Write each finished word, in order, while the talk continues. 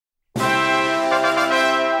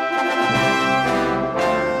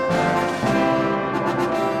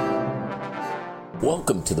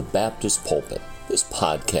Welcome to the Baptist Pulpit. This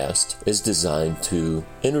podcast is designed to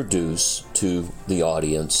introduce to the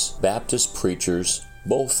audience Baptist preachers,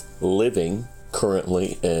 both living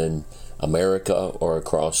currently in America or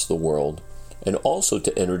across the world, and also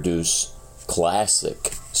to introduce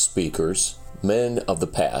classic speakers, men of the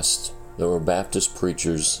past. There were Baptist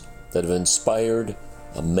preachers that have inspired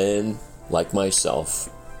men like myself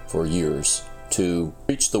for years to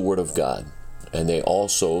preach the Word of God. And they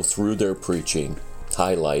also, through their preaching,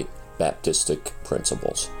 highlight Baptistic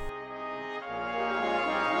principles.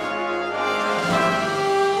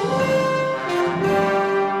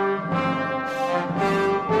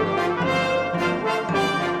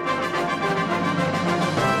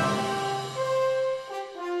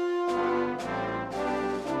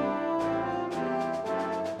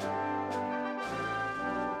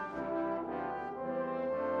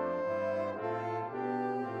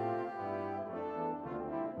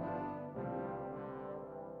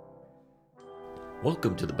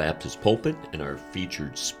 Welcome to the Baptist Pulpit, and our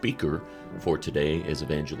featured speaker for today is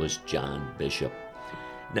Evangelist John Bishop.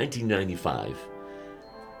 1995,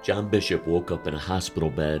 John Bishop woke up in a hospital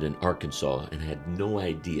bed in Arkansas and had no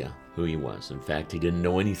idea who he was. In fact, he didn't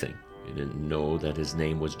know anything. He didn't know that his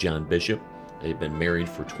name was John Bishop. They'd been married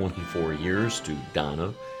for 24 years to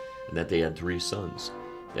Donna, and that they had 3 sons.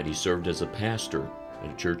 That he served as a pastor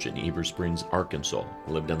at a church in Heber Springs, Arkansas,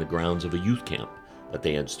 and lived on the grounds of a youth camp that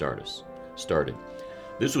they had started.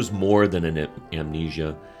 This was more than an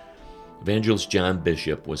amnesia. Evangelist John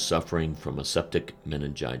Bishop was suffering from a septic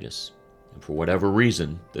meningitis, and for whatever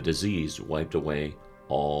reason, the disease wiped away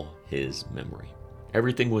all his memory.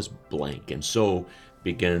 Everything was blank, and so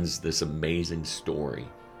begins this amazing story.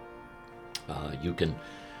 You can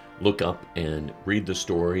look up and read the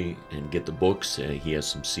story and get the books. He has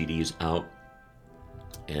some CDs out,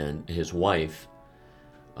 and his wife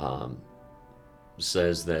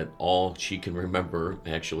says that all she can remember,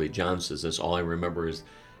 actually John says this, all I remember is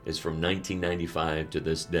from 1995 to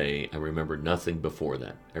this day. I remember nothing before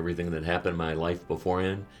that. Everything that happened in my life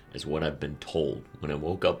beforehand is what I've been told. When I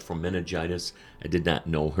woke up from meningitis, I did not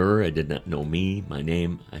know her, I did not know me, my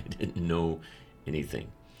name, I didn't know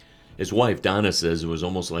anything. His wife, Donna, says it was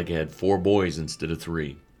almost like I had 4 boys instead of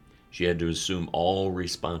 3. She had to assume all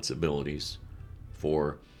responsibilities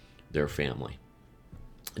for their family.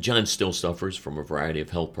 John still suffers from a variety of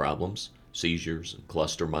health problems, seizures, and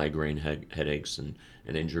cluster migraine headaches, and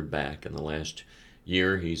an injured back. In the last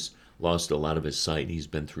year, he's lost a lot of his sight. He's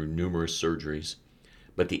been through numerous surgeries.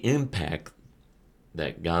 But the impact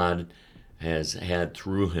that God has had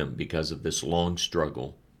through him because of this long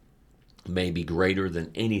struggle may be greater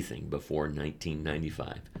than anything before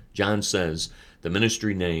 1995. John says the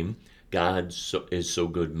ministry name, God is So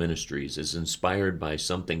Good Ministries, is inspired by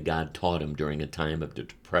something God taught him during a time of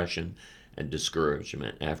depression and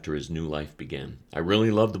discouragement after his new life began. I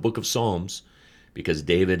really love the book of Psalms because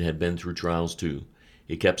David had been through trials too.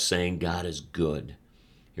 He kept saying God is good.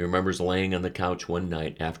 He remembers laying on the couch one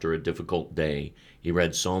night after a difficult day. He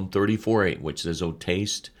read Psalm 34:8, which says, "Oh,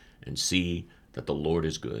 taste and see that the Lord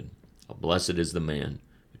is good. How blessed is the man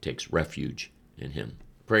who takes refuge in him."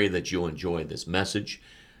 Pray that you'll enjoy this message.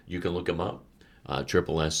 You can look them up.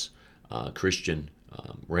 Triple S Christian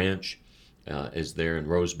Ranch is there in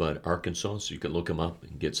Rosebud, Arkansas, so you can look them up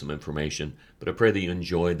and get some information. But I pray that you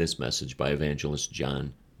enjoy this message by Evangelist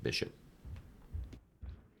John Bishop.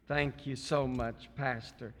 Thank you so much,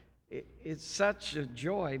 Pastor. It's such a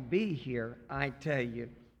joy to be here, I tell you.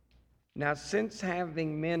 Now, since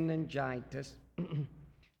having meningitis,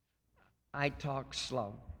 I talk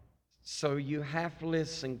slow, so you have to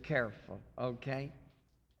listen careful, okay?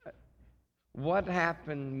 What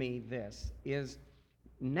happened to me this is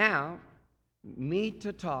now, me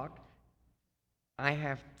to talk, I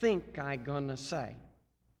have think I gonna say.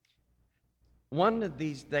 One of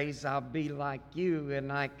these days I'll be like you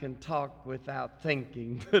and I can talk without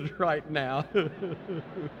thinking, but right now,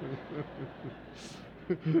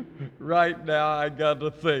 right now I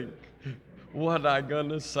gotta think what I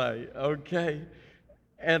gonna say, okay?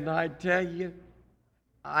 And I tell you,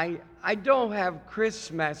 I don't have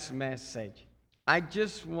Christmas message. I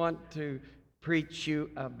just want to preach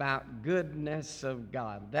you about goodness of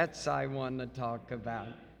God. That's I want to talk about.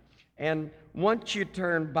 And once you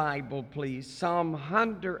turn Bible, please, Psalm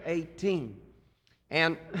 118.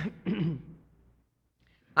 And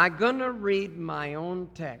I'm going to read my own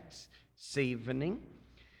text this evening.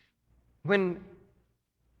 When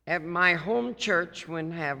at my home church,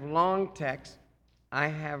 when I have long text, I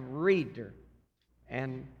have reader.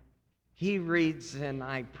 And he reads and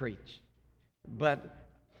I preach. But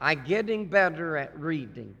I'm getting better at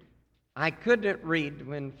reading. I couldn't read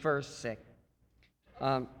when first sick.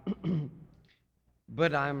 Um,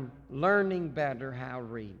 but I'm learning better how to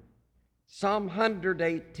read. Psalm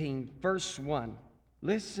 118, verse 1.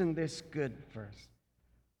 Listen this good verse.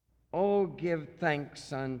 Oh, give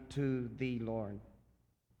thanks unto thee, Lord,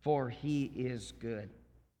 for he is good,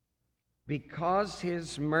 because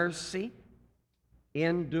his mercy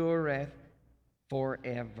endureth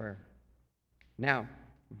forever. Now,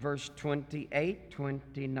 verse 28,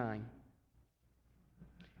 29.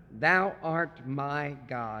 Thou art my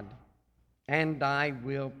God, and I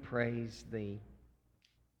will praise thee.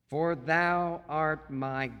 For thou art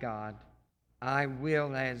my God, I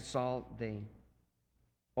will exalt thee.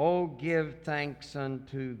 O give thanks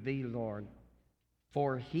unto thee, Lord,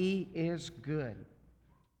 for he is good,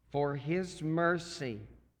 for his mercy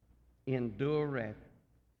endureth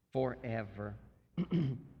forever.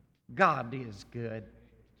 God is good.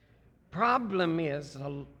 Problem is,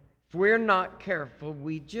 if we're not careful,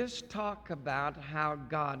 we just talk about how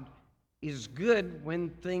God is good when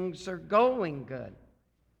things are going good.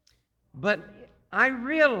 But I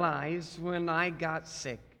realized when I got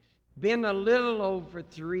sick, been a little over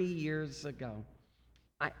 3 years ago,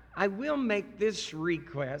 I will make this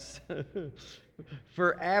request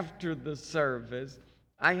for after the service.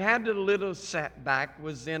 I had a little setback,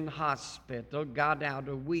 was in hospital, got out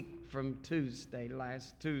a week from Tuesday,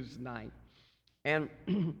 last Tuesday night, and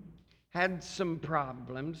had some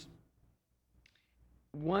problems.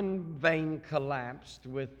 One vein collapsed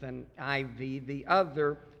with an IV, the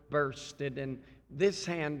other bursted, and this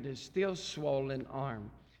hand is still swollen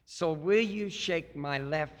arm. So will you shake my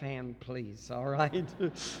left hand, please, all right?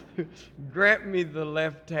 Grant me the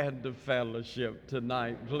left hand of fellowship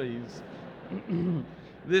tonight, please.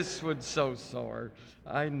 This was so sore,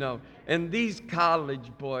 I know. And these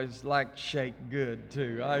college boys like shake good,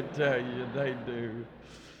 too. I tell you, they do.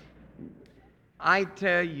 I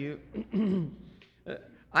tell you,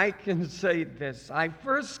 I can say this. I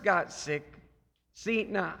first got sick. See,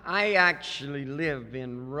 now, I actually live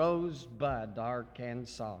in Rosebud,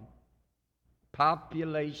 Arkansas.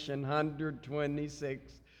 Population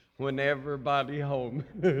 126 when everybody home.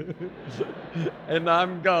 And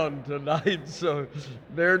I'm gone tonight, so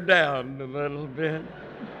they're down a little bit.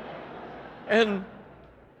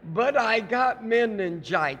 But I got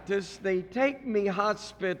meningitis. They take me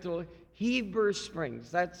hospital, Heber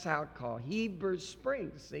Springs. That's how it's called, Heber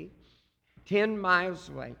Springs, see? 10 miles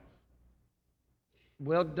away.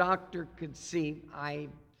 Well, doctor could see I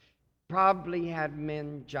probably had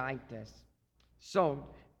meningitis. So,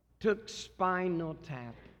 took spinal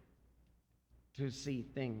tap to see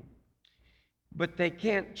things. But they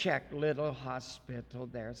can't check Little Hospital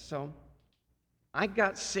there. So, I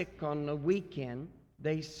got sick on the weekend.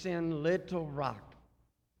 They send Little Rock.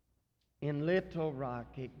 In Little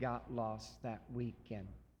Rock, it got lost that weekend.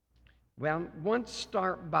 Well, once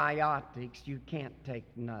start biotics, you can't take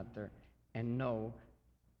another and know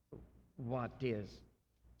what is.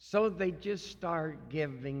 So they just start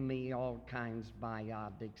giving me all kinds of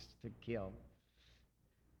biotics to kill.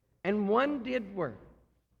 And one did work.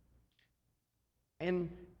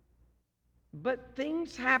 But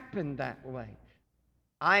things happen that way.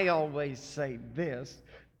 I always say this.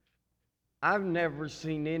 I've never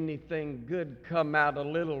seen anything good come out of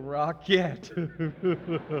Little Rock yet.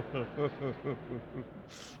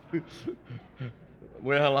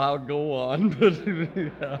 Well, I'll go on.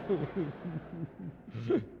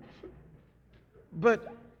 But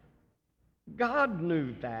God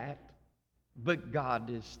knew that. But God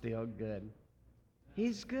is still good.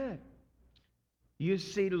 He's good. You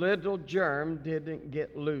see, little germ didn't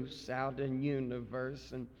get loose out in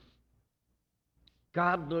universe, and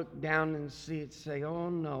God looked down and see it, say, oh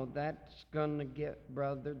no, that's going to get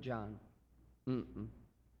Brother John.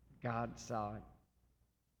 God saw it.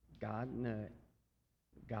 God knew it.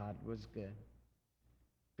 God was good.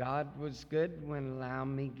 God was good when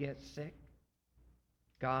allowing me get sick.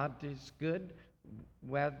 God is good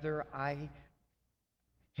whether I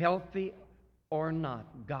healthy or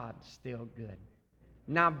not. God's still good.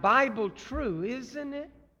 Now, Bible true, isn't it?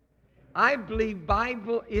 I believe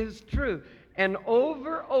Bible is true. And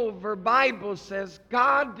over, Bible says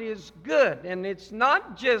God is good. And it's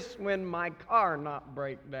not just when my car not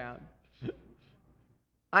break down.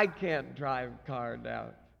 I can't drive car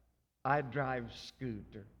down. I drive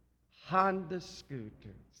scooter. Honda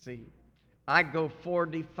scooter. See, I go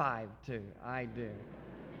 45 too. I do.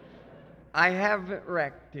 I haven't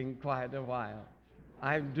wrecked in quite a while.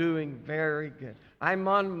 I'm doing very good. I'm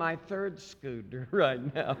on my third scooter right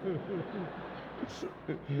now.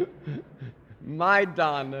 My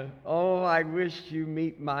Donna. Oh, I wish you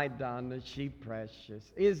meet my Donna. She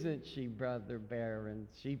precious. Isn't she, Brother Barron?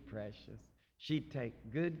 She precious. She take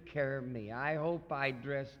good care of me. I hope I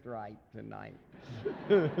dressed right tonight.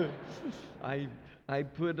 I I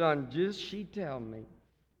put on just she tell me.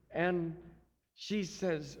 And she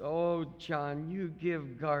says, "Oh, John, you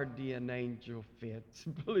give guardian angel fits.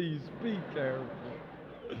 Please be careful.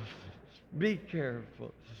 Be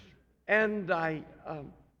careful." And the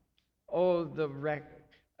wreck,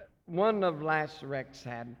 one of last wrecks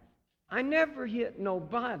had, I never hit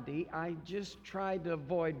nobody. I just try to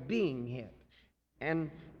avoid being hit. And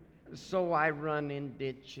so I run in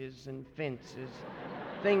ditches and fences,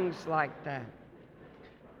 things like that.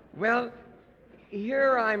 Well,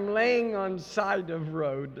 here I'm laying on side of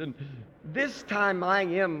road, and this time I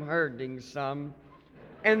am hurting some.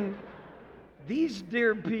 And these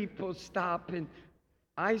dear people stop, and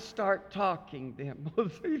I start talking to them.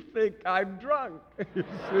 Well, they think I'm drunk.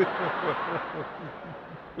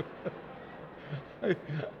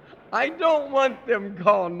 I don't want them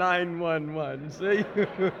call 911, see?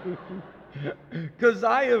 Because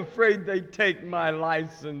I afraid they take my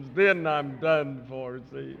license, then I'm done for,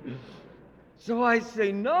 see? So I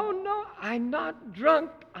say, no, no, I'm not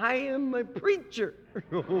drunk. I am a preacher.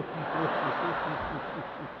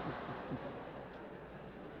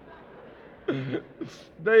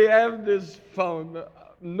 They have this phone.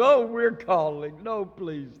 No, we're calling. No,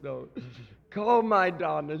 please don't. Call my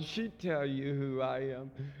Donna. She tell you who I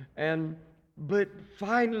am. But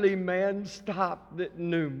finally, man stopped that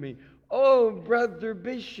knew me. "Oh, Brother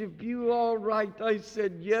Bishop, you all right?" I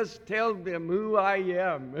said, "Yes, tell them who I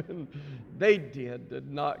am." And they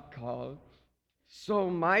did not call. So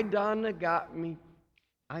my Donna got me.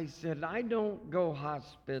 I said, "I don't go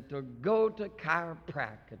hospital, go to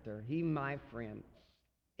chiropractor. He my friend."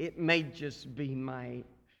 It may just be my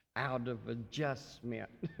out of adjustment.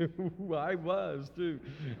 I was too.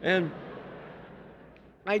 And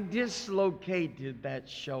I dislocated that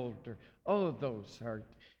shoulder. Oh, those hurt.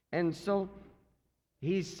 And so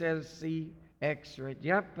he says, "See, x-ray."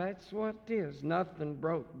 Yep, that's what it is. Nothing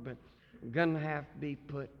broke, but gonna have to be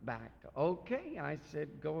put back. Okay, I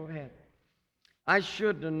said, "Go ahead." I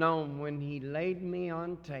should have known when he laid me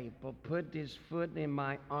on table, put his foot in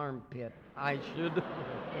my armpit. I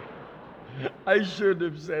should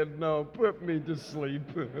have said, "No, put me to sleep."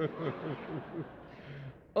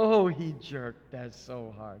 Oh, he jerked that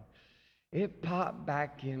so hard. It popped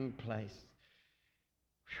back in place.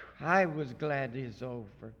 I was glad it's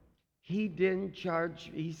over. He didn't charge.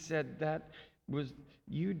 He said,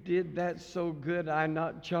 "You did that so good, I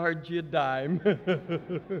not charge you a dime."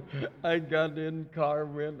 I got in the car,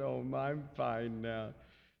 went home. I'm fine now.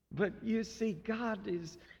 But you see, God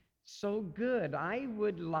is so good. I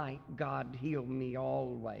would like God heal me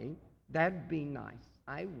always. That'd be nice.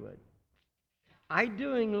 I would. I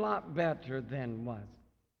doing a lot better than was.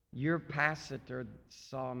 Your pastor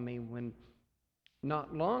saw me when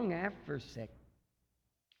not long after sick,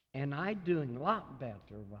 and I doing a lot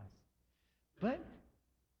better was. But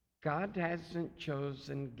God hasn't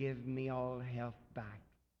chosen give me all health back.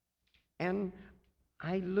 And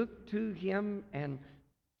I look to him and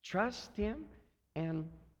trust him, and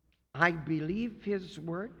I believe his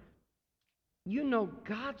word. You know,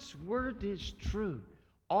 God's word is true.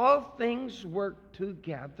 All things work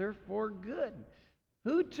together for good.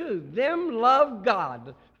 Who to? Them love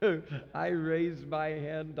God. I raise my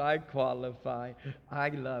hand. I qualify. I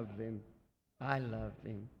love him. I love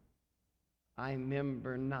him. I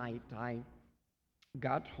remember night I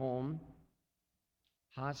got home,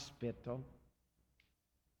 hospital.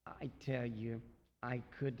 I tell you, I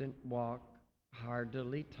couldn't walk,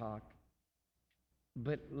 hardly talk,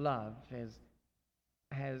 but love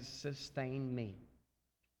has sustained me.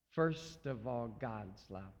 First of all, God's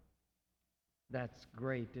love. That's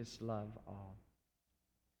greatest love all.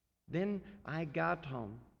 Then I got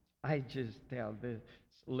home. I just tell this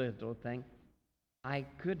little thing. I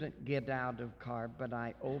couldn't get out of car, but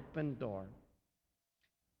I opened door.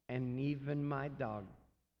 And even my dog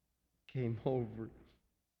came over,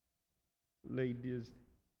 laid his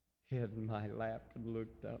head in my lap and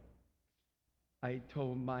looked up. I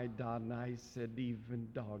told my Donna, I said,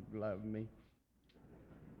 "Even dog love me."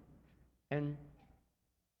 And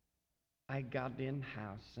I got in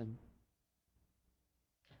house, and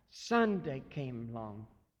Sunday came along,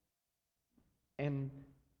 and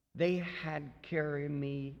they had carried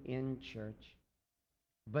me in church,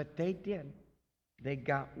 but they did. They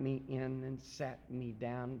got me in and sat me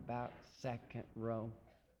down about second row.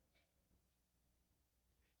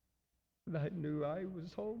 And I knew I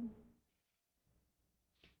was home.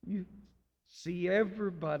 You see,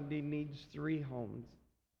 everybody needs three homes.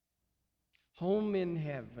 Home in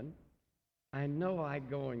heaven. I know I'm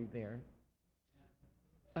going there.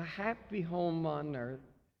 a happy home on earth,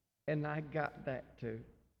 and I got that too,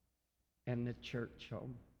 and the church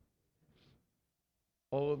home.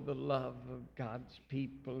 Oh, the love of God's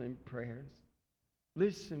people and prayers.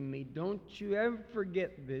 Listen to me, don't you ever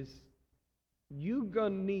forget this. You're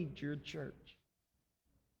going to need your church.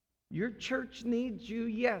 Your church needs you,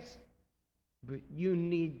 yes, but you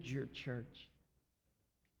need your church.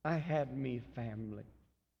 I had me family.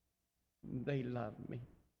 They love me.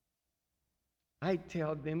 I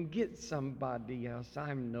tell them, get somebody else.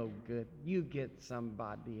 I'm no good. You get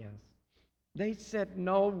somebody else. They said,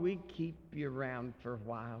 no, we keep you around for a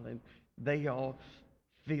while. And they all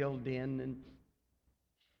filled in and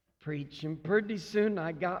preached. And pretty soon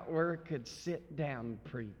I got where I could sit down and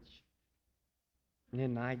preach.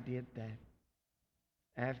 And I did that.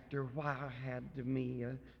 After a while, I had to me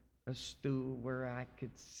a stool where I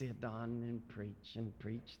could sit on and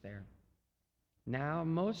preach there. Now,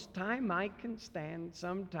 most time I can stand,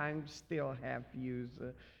 sometimes still have to use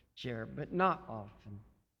a chair, but not often.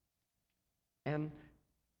 And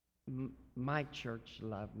my church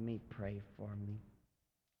love me, pray for me.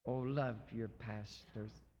 Oh, love your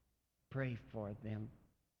pastors. Pray for them.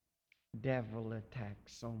 Devil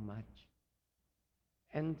attacks so much.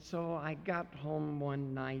 And so I got home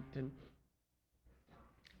one night, and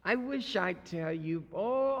I wish I'd tell you,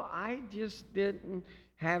 oh, I just didn't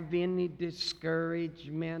have any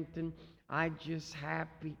discouragement, and I just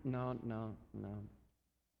happy. No.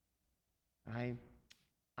 I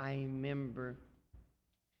remember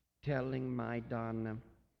telling my Donna,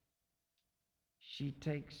 she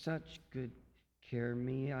takes such good care of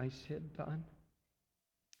me. I said, Don,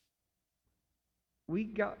 we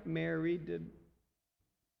got married, and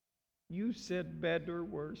you said better or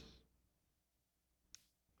worse.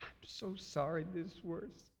 I'm so sorry this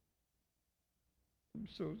worse. I'm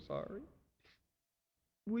so sorry.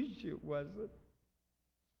 Wish it wasn't.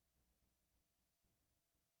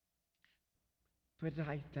 But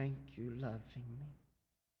I thank you loving me,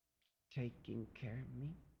 taking care of me.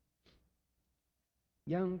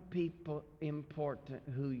 Young people, important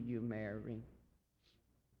who you marry.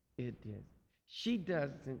 It is. She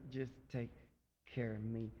doesn't just take care of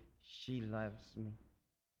me. She loves me,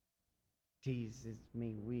 teases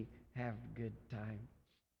me. We have a good time.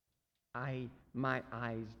 My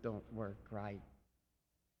eyes don't work right.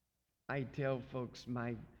 I tell folks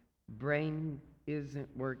my brain isn't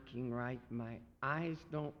working right. My eyes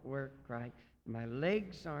don't work right. My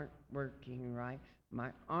legs aren't working right.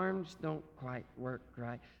 My arms don't quite work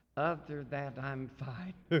right. Other than that, I'm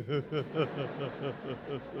fine.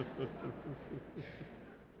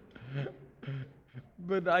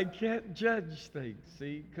 But I can't judge things,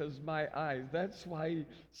 see, because my eyes. That's why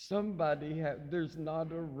there's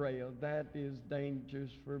not a rail. That is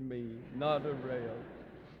dangerous for me, not a rail.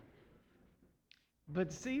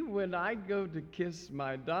 But see, when I go to kiss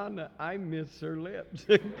my Donna, I miss her lips.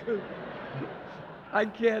 I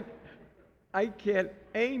can't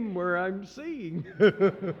aim where I'm seeing.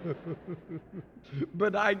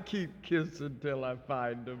 But I keep kissing till I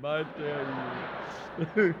find them, I tell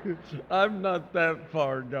you. I'm not that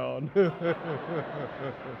far gone.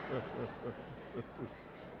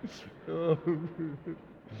 Oh,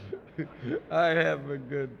 I have a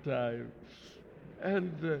good time.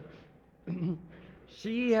 And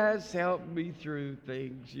she has helped me through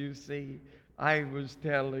things. You see, I was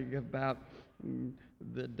telling about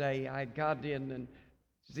the day I got in, and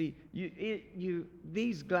see,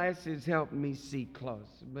 these glasses help me see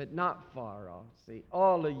close, but not far off. See,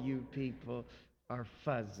 all of you people are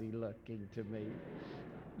fuzzy looking to me.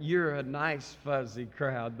 You're a nice fuzzy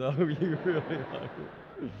crowd, though. You really are.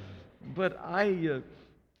 But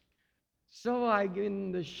so I get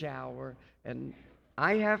in the shower, and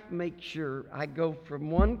I have to make sure I go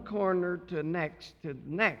from one corner to the next,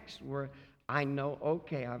 where I know,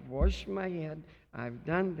 okay, I've washed my head, I've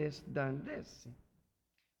done this.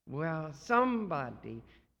 Well, somebody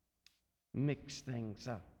mixed things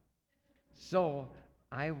up. So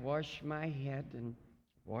I wash my head and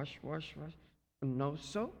wash. No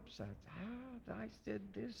soaps. I said,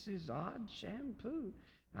 this is odd shampoo.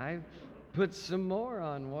 I put some more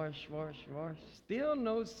on, wash. Still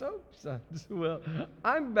no soap suds. Well,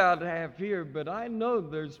 I'm about half here, but I know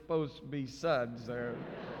there's supposed to be suds there.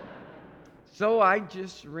 So I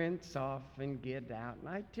just rinse off and get out. And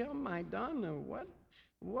I tell my Donna, what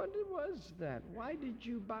was that? Why did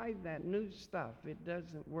you buy that new stuff? It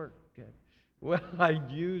doesn't work good. Well, I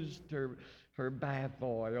used her bath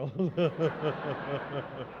oil.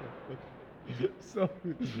 So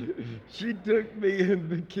she took me in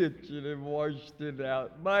the kitchen and washed it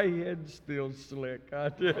out. My head's still slick, I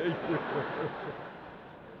tell you.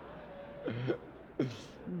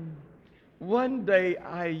 One day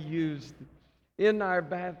in our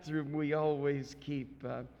bathroom, we always keep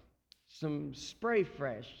some spray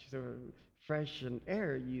fresh, or freshen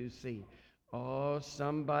air, you see. Oh,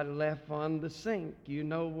 somebody left on the sink. You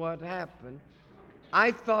know what happened? I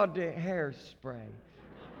thought it hairspray.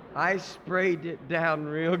 I sprayed it down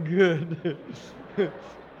real good.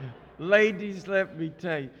 Ladies, let me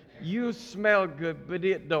tell you, you smell good, but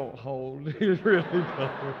it don't hold. It really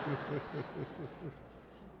don't.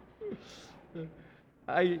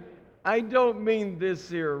 I don't mean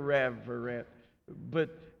this irreverent, but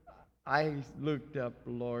I looked up,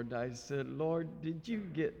 Lord. I said, Lord, did you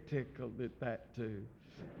get tickled at that too?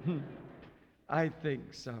 I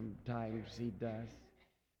think sometimes he does.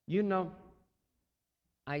 You know,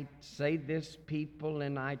 I say this, people,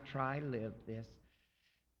 and I try live this.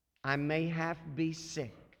 I may have to be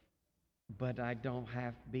sick, but I don't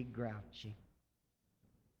have to be grouchy.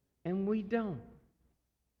 And we don't.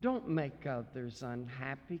 Don't make others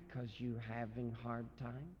unhappy because you're having a hard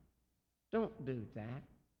time. Don't do that.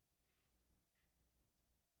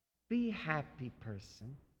 Be a happy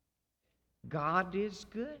person. God is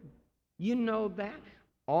good. You know that.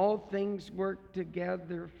 All things work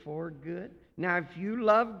together for good. Now, if you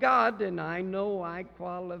love God, and I know I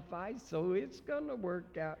qualify, so it's going to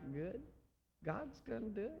work out good. God's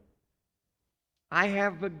going to do it. I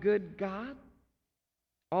have a good God.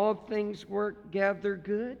 All things work together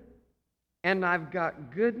good. And I've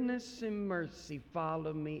got goodness and mercy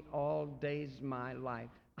follow me all days of my life.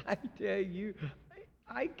 I tell you,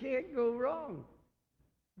 I can't go wrong.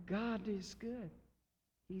 God is good.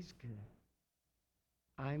 He's good.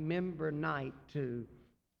 I remember a night too,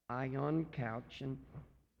 I on couch, and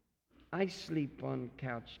I sleep on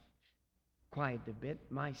couch quite a bit.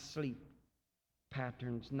 My sleep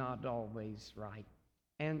pattern's not always right.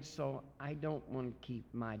 And so I don't want to keep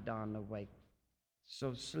my Don awake.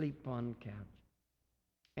 So sleep on couch.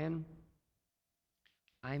 And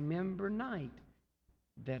I remember night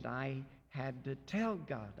that I had to tell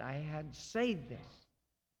God, I had to say this.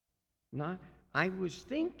 Not, I was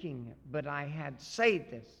thinking it, but I had to say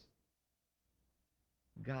this.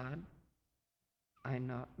 God, I'm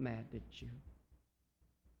not mad at you.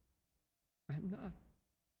 I'm not.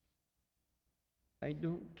 I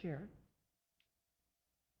don't care.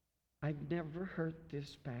 I've never hurt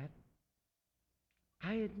this bad.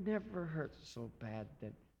 I had never hurt so bad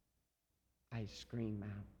that I scream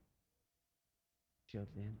out till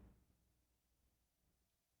then.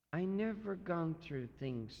 I never gone through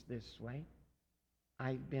things this way.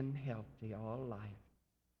 I've been healthy all life.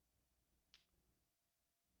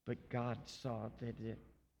 But God saw that it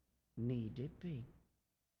needed be.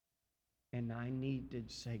 And I needed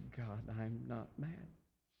to say, God, I'm not mad.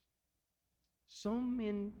 So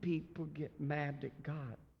many people get mad at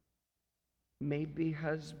God. Maybe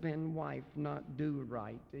husband, wife not do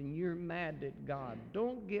right, and you're mad at God.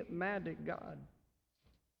 Don't get mad at God.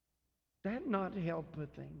 That not help a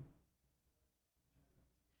thing.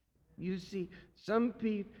 You see, some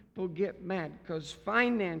people get mad because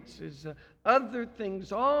finances, other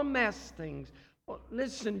things, all mess things. Well,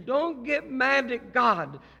 listen, don't get mad at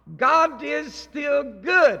God. God is still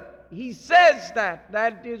good. He says that.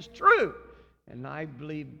 That is true. And I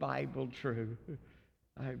believe Bible true.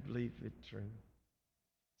 I believe it true.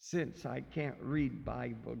 Since I can't read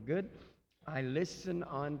Bible good, I listen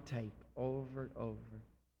on tape over and over.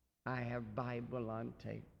 I have Bible on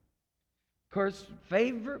tape. Of course,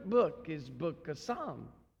 favorite book is Book of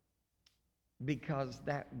Psalms, because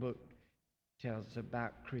that book tells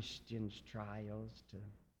about Christians' trials too,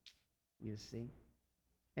 you see.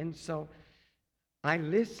 And so I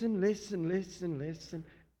listen.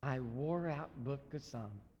 I wore out Book of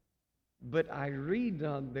Psalms. But I read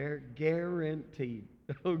on there, guaranteed.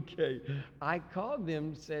 Okay. I called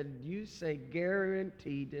them, said, you say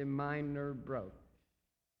guaranteed and mine are broke.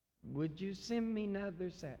 Would you send me another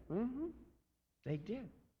set? They did.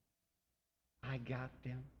 I got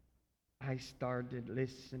them. I started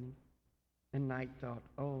listening. And I thought,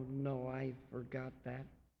 oh no, I forgot that.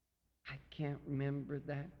 I can't remember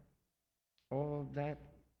that. Oh, that.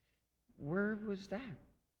 Where was that?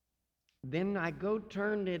 Then I go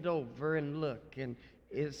turn it over and look, and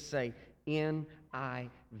it say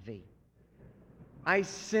NIV. I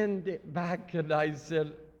send it back and I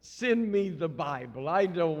said, send me the Bible. I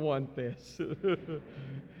don't want this.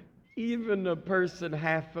 Even a person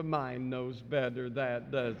half of mine knows better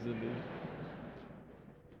that, doesn't he?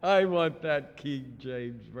 I want that King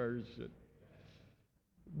James Version.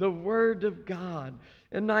 The Word of God.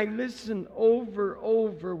 And I listen over,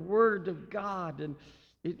 Word of God, and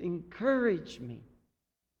it encouraged me.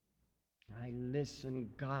 I listen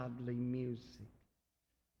godly music.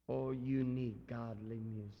 Oh, you need godly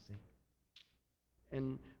music.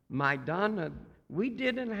 And my Donna, we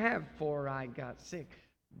didn't have before I got sick,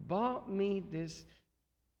 bought me this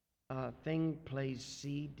thing plays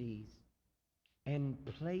CDs and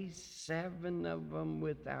plays 7 of them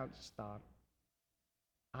without stop.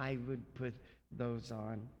 I would put those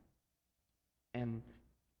on and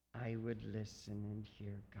I would listen and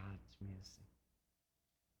hear God's music.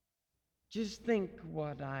 Just think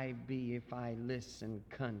what I'd be if I listened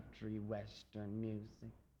country western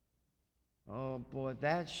music. Oh boy,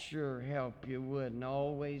 that sure help you, wouldn't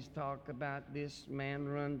always talk about this man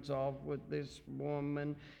runs off with this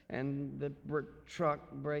woman and the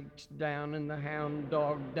truck breaks down and the hound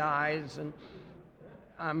dog dies and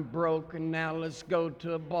I'm broken, now let's go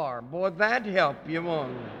to a bar. Boy, that'd help you,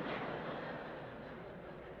 won't it?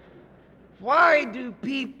 Why do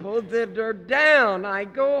people that are down, I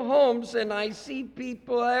go homes and I see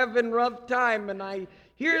people having rough time and I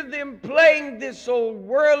hear them playing this old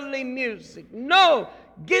worldly music. No,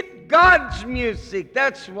 get God's music.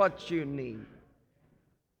 That's what you need.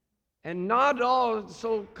 And not all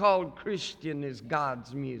so-called Christian is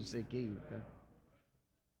God's music either.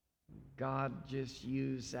 God just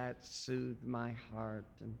used that to soothe my heart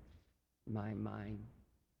and my mind.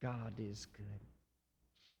 God is good.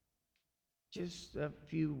 Just a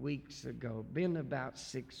few weeks ago, been about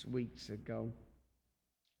 6 weeks ago,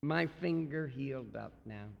 my finger healed up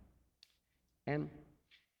now. And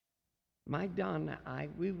my Donna and I,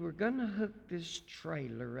 we were going to hook this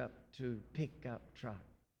trailer up to pickup truck.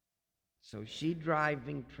 So she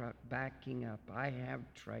driving truck, backing up. I have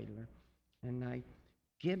trailer. And I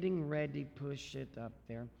getting ready, push it up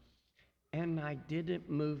there. And I didn't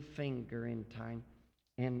move finger in time.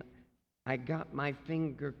 And I got my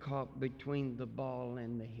finger caught between the ball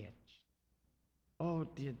and the hitch. Oh,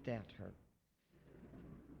 did that hurt.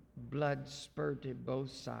 Blood spurted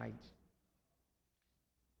both sides.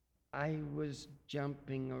 I was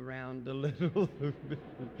jumping around a little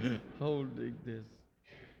bit, holding this.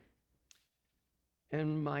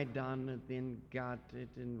 And my Donna then got it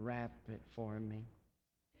and wrapped it for me.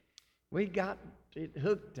 We got it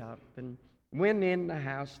hooked up and went in the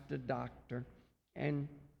house to doctor. And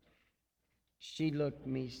she looked at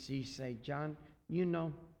me, she said, John, you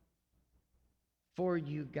know, before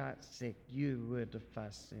you got sick, you would have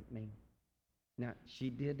fussed at me. Now, she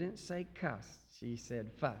didn't say cuss. She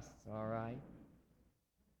said fuss, all right?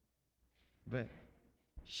 But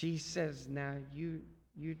she says, now, you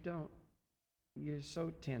don't, you're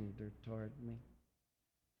so tender toward me.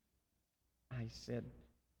 I said,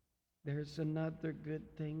 there's another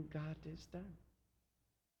good thing God has done.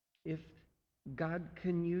 If God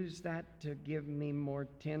can use that to give me more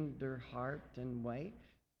tender heart and way,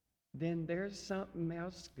 then there's something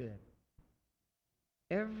else good.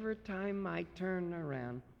 Every time I turn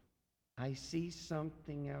around, I see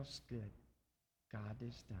something else good God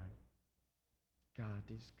has done. God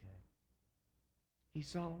is good.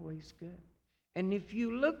 He's always good. And if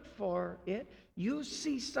you look for it, you'll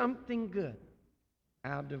see something good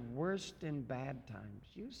out of worst and bad times.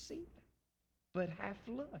 You see that. But have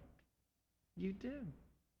look. You do.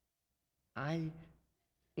 I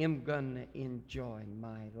am going to enjoy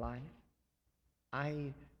my life.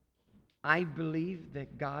 I believe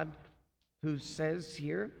that God, who says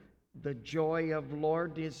here, the joy of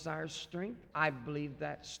Lord is our strength, I believe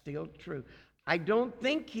that's still true. I don't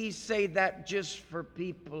think he say that just for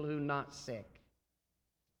people who not sick.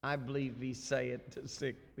 I believe he say it to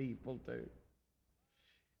sick people too.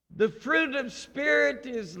 The fruit of Spirit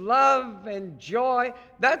is love and joy.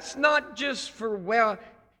 That's not just for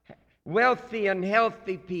wealthy and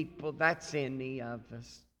healthy people. That's any of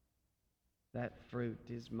us. That fruit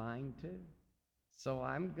is mine too. So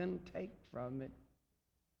I'm going to take from it.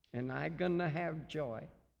 And I'm going to have joy.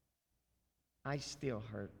 I still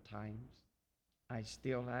hurt times. I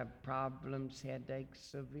still have problems, headaches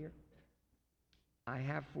severe. I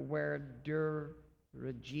have to wear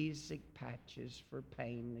Duragesic patches for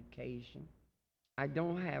pain occasion. I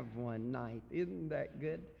don't have one night. Isn't that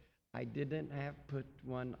good? I didn't have put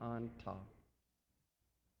one on top.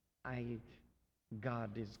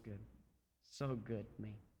 God is good. So good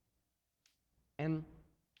me. And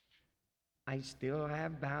I still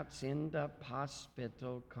have bouts end up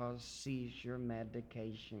hospital because seizure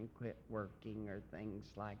medication quit working or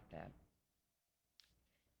things like that.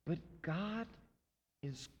 But God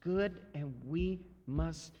is good, and we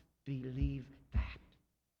must believe that.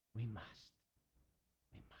 We must.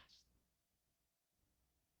 We must.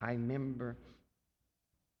 I remember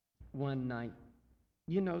one night,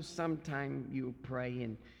 sometime you pray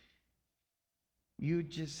and you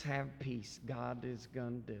just have peace. God is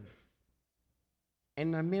going to do.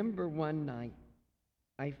 And I remember one night,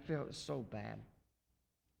 I felt so bad.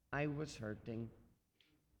 I was hurting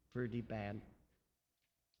pretty bad.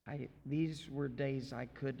 These were days I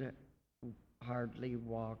could hardly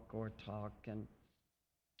walk or talk, and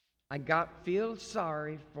I feel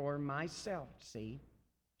sorry for myself, see.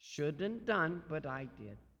 Shouldn't done, but I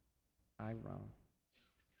did. I wrong.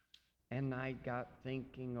 And I got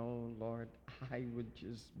thinking, oh Lord, I would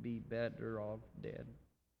just be better off dead.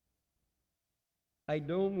 I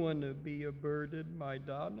don't want to be a burden, my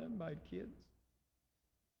Donna, my kids.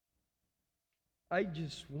 I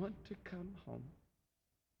just want to come home.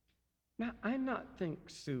 Now, I not think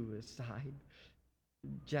suicide.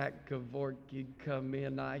 Jack Kevorkian come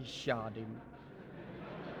in, I shot him.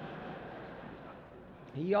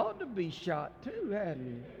 He ought to be shot too,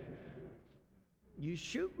 hadn't he? You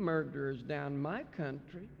shoot murderers down my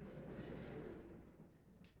country.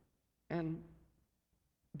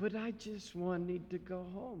 But I just wanted to go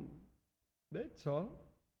home. That's all.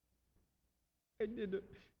 I didn't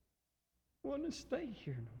want to stay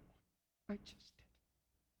here no more. I just did.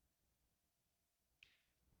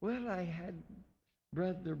 Well, I had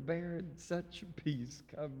Brother Baird such a peace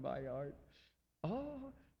come my heart.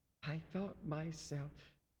 Oh, I thought myself,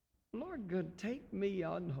 Lord, good, take me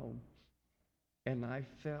on home. And I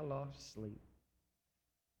fell off asleep.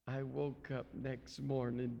 I woke up next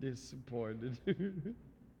morning disappointed.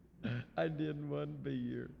 I didn't want to be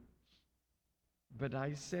here. But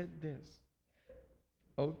I said this,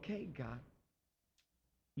 okay, God,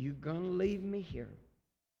 you're going to leave me here.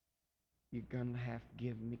 You're going to have to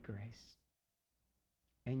give me grace.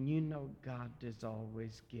 And you know God has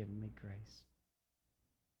always given me grace.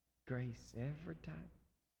 Grace every time.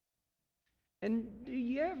 And do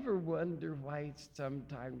you ever wonder why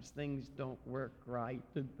sometimes things don't work right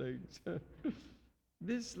and things?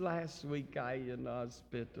 This last week I in the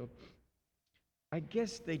hospital. I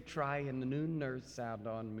guess they trying a new nurse out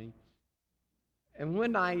on me. And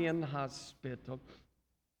when I in the hospital,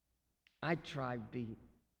 I try to be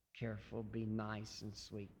careful, be nice and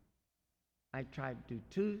sweet. I try to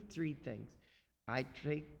do 3 things. I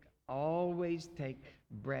always take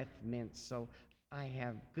breath mints, so I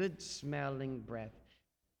have good smelling breath,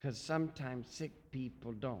 because sometimes sick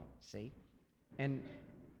people don't, see? And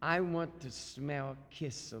I want to smell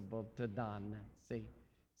kissable to Donna, see?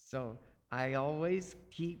 So I always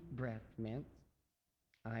keep breath mints.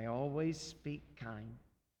 I always speak kind.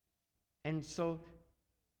 And so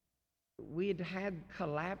we'd had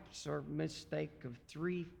collapse or mistake of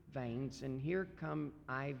 3 veins, and here come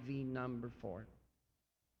IV number 4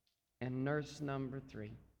 and nurse number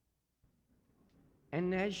 3.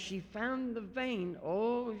 And as she found the vein,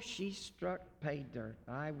 oh, she struck pay dirt.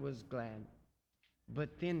 I was glad.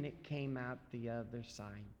 But then it came out the other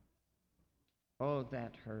side. Oh,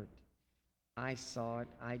 that hurt. I saw it.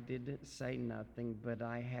 I didn't say nothing, but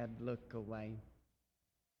I had to look away.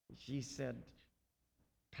 She said,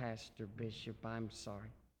 Pastor Bishop, I'm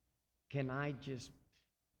sorry. Can I just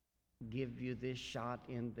give you this shot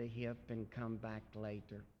in the hip and come back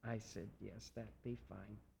later? I said, yes, that'd be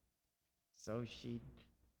fine. So she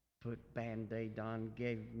put Band-Aid on,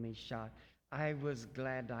 gave me shot. I was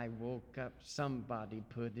glad I woke up. Somebody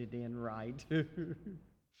put it in right.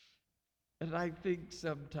 And I think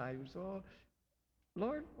sometimes, oh,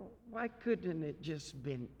 Lord, why couldn't it just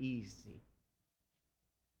been easy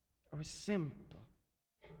or simple?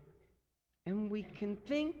 And we can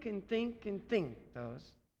think and think and think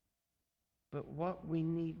those. But what we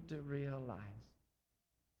need to realize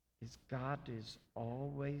is God is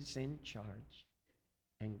always in charge,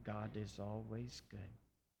 and God is always good.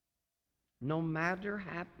 No matter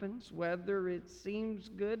happens, whether it seems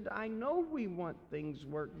good, I know we want things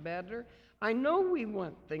work better. I know we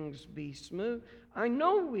want things be smooth. I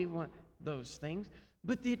know we want those things,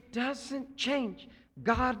 but it doesn't change.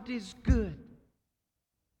 God is good.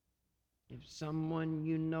 If someone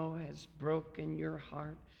you know has broken your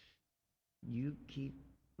heart, you keep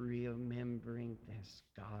remembering this.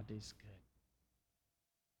 God is good.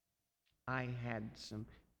 I had some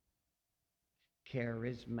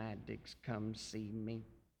charismatics come see me.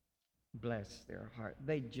 Bless their heart.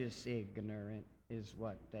 They just ignorant is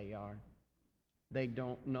what they are. They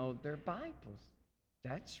don't know their Bibles.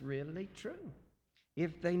 That's really true.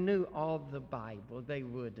 If they knew all the Bible, they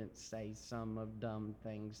wouldn't say some of dumb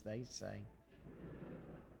things they say.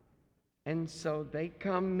 And so they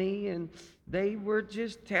come me and they were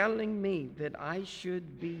just telling me that I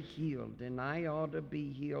should be healed, and I ought to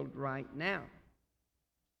be healed right now,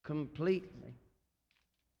 completely.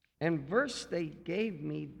 And verse they gave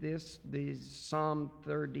me this Psalm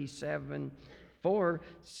 37:4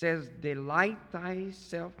 says, delight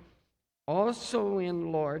thyself also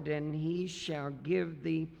in Lord, and he shall give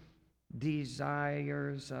thee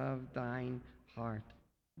desires of thine heart.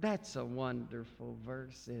 That's a wonderful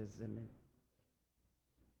verse, isn't it?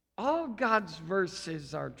 All God's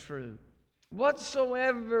verses are true.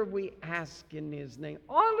 Whatsoever we ask in his name,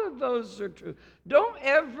 all of those are true. Don't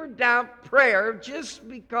ever doubt prayer just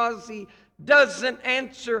because he doesn't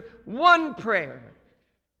answer one prayer.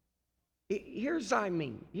 Here's I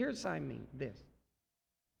mean this.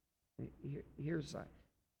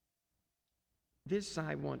 This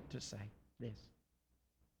I want to say, this.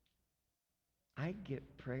 I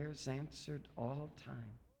get prayers answered all the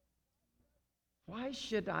time. Why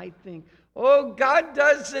should I think, oh, God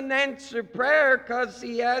doesn't answer prayer because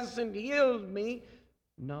he hasn't healed me?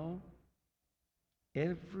 No.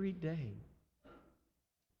 Every day,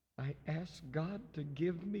 I ask God to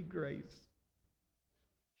give me grace.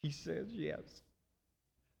 He says yes.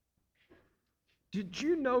 Did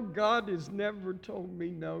you know God has never told me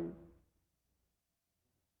no?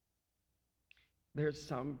 There's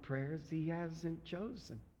some prayers he hasn't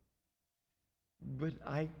chosen. But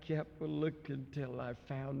I kept looking till I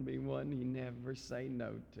found me one he never say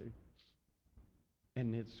no to.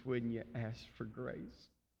 And it's when you ask for grace.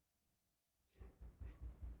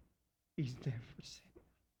 He's never said no.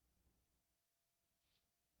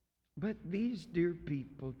 But these dear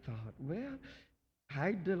people thought, well,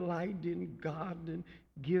 I delight in God and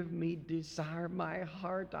give me desire my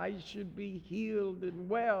heart. I should be healed and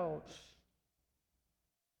well.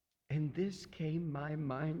 And this came my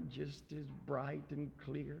mind just as bright and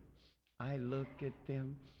clear. I look at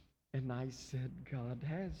them and I said, God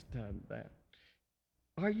has done that.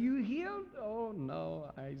 Are you healed? Oh,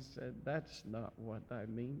 no. I said, that's not what I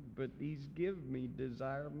mean, but he's give me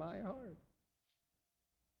desire my heart.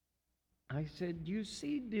 I said, you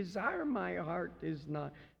see, desire my heart is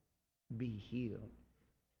not be healed,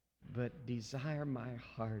 but desire my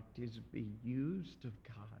heart is be used of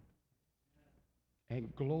God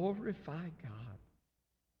and glorify God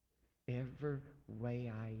every way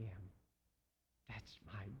I am. That's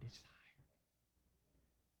my desire.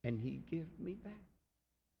 And he give me that.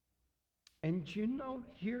 And you know,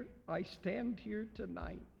 here I stand here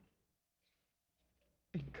tonight,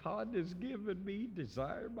 and God has given me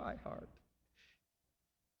desire my heart.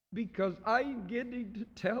 Because I'm getting to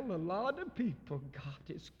tell a lot of people God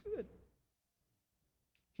is good.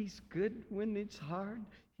 He's good when it's hard.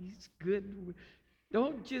 He's good.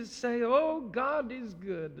 Don't just say, oh, God is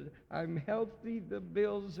good. I'm healthy, the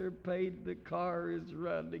bills are paid, the car is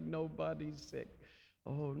running, nobody's sick.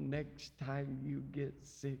 Oh, next time you get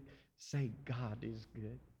sick, say God is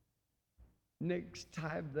good. Next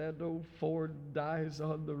time that old Ford dies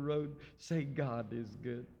on the road, say God is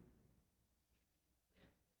good.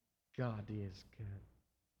 God is good.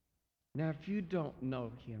 Now, if you don't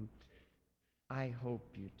know him, I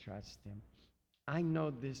hope you trust him. I know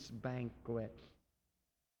this banquet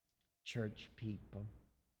church people.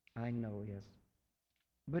 I know it.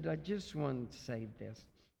 But I just want to say this.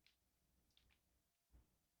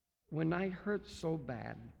 When I hurt so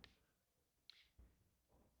bad,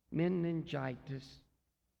 meningitis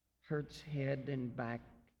hurts head and back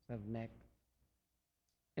of neck.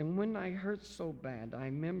 And when I hurt so bad, I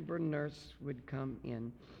remember nurse would come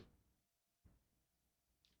in.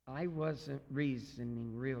 I wasn't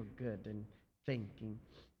reasoning real good and thinking.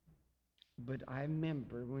 But I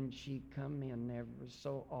remember when she'd come in ever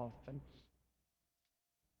so often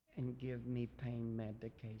and give me pain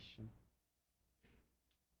medication.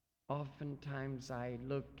 Oftentimes I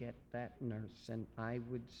look at that nurse and I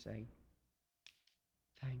would say,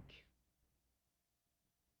 thank you.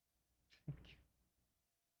 Thank you.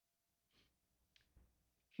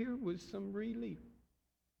 Here was some relief.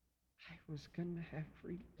 I was going to have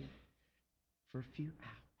relief for a few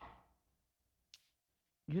hours.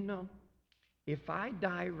 You know, if I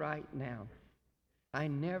die right now, I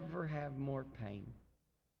never have more pain.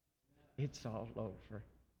 It's all over.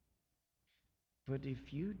 But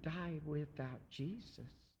if you die without Jesus,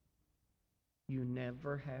 you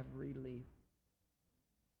never have relief.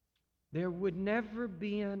 There would never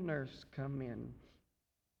be a nurse come in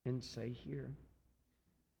and say, here,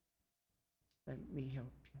 let me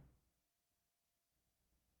help you.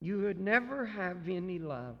 You would never have any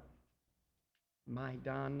love. My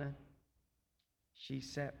Donna, she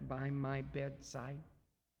sat by my bedside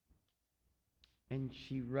and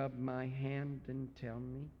she rubbed my hand and tell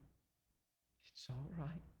me, it's all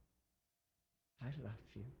right. I love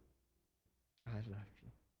you. I love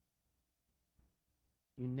you.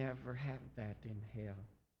 You never have that in hell.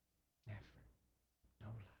 Never. No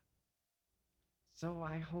love. So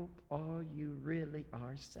I hope all you really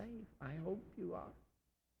are saved. I hope you are.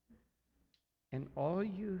 And all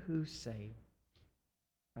you who say,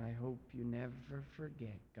 I hope you never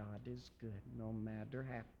forget God is good no matter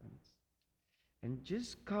happens. And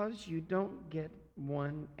just because you don't get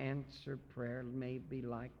one answer prayer, maybe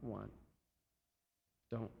like one,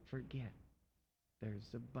 don't forget there's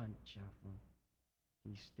a bunch of them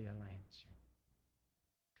He still answered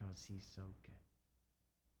because He's so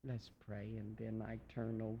good. Let's pray, and then I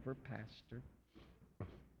turn over, Pastor.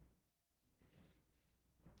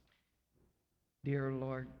 Dear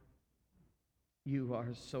Lord, you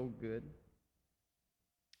are so good.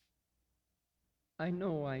 I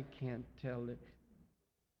know I can't tell it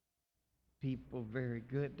people very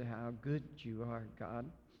good how good you are, God.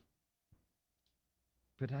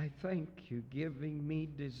 But I thank you giving me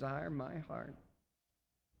desire my heart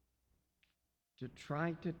to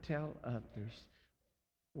try to tell others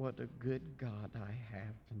what a good God I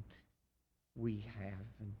have and we have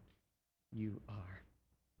and you are.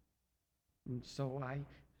 And so I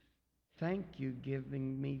thank you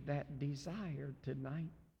giving me that desire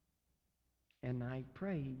tonight. And I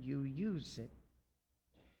pray you use it.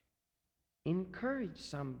 Encourage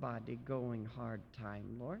somebody going hard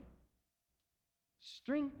time, Lord.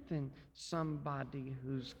 Strengthen somebody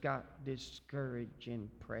who's got discouraged in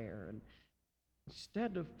prayer. And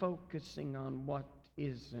instead of focusing on what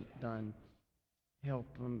isn't done,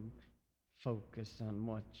 help them focus on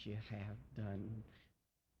what you have done,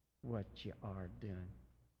 what you are doing.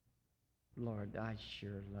 Lord, I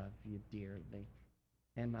sure love you dearly.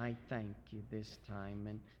 And I thank you this time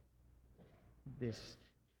and this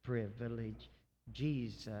privilege.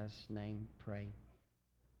 Jesus' name pray.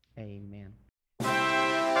 Amen.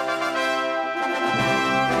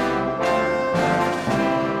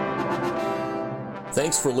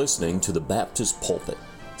 Thanks for listening to the Baptist Pulpit.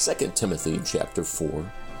 2 Timothy chapter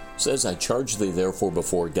 4 says, I charge thee therefore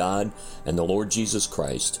before God and the Lord Jesus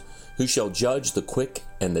Christ, who shall judge the quick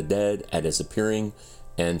and the dead at his appearing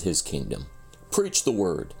and his kingdom. Preach the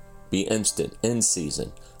word, be instant, in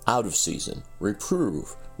season, out of season,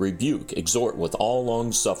 reprove, rebuke, exhort with all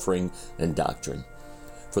long-suffering and doctrine.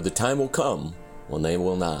 For the time will come when they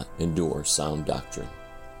will not endure sound doctrine.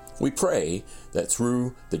 We pray that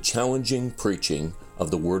through the challenging preaching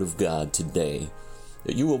of the Word of God today,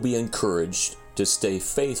 that you will be encouraged to stay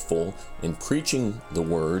faithful in preaching the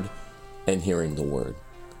Word and hearing the Word.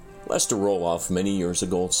 Lester Roloff many years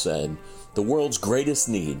ago said, the world's greatest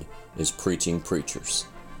need is preaching preachers.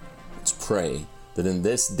 Let's pray that in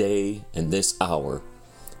this day and this hour,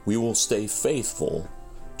 we will stay faithful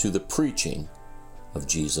to the preaching of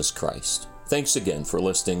Jesus Christ. Thanks again for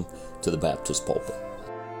listening to the Baptist Pulpit.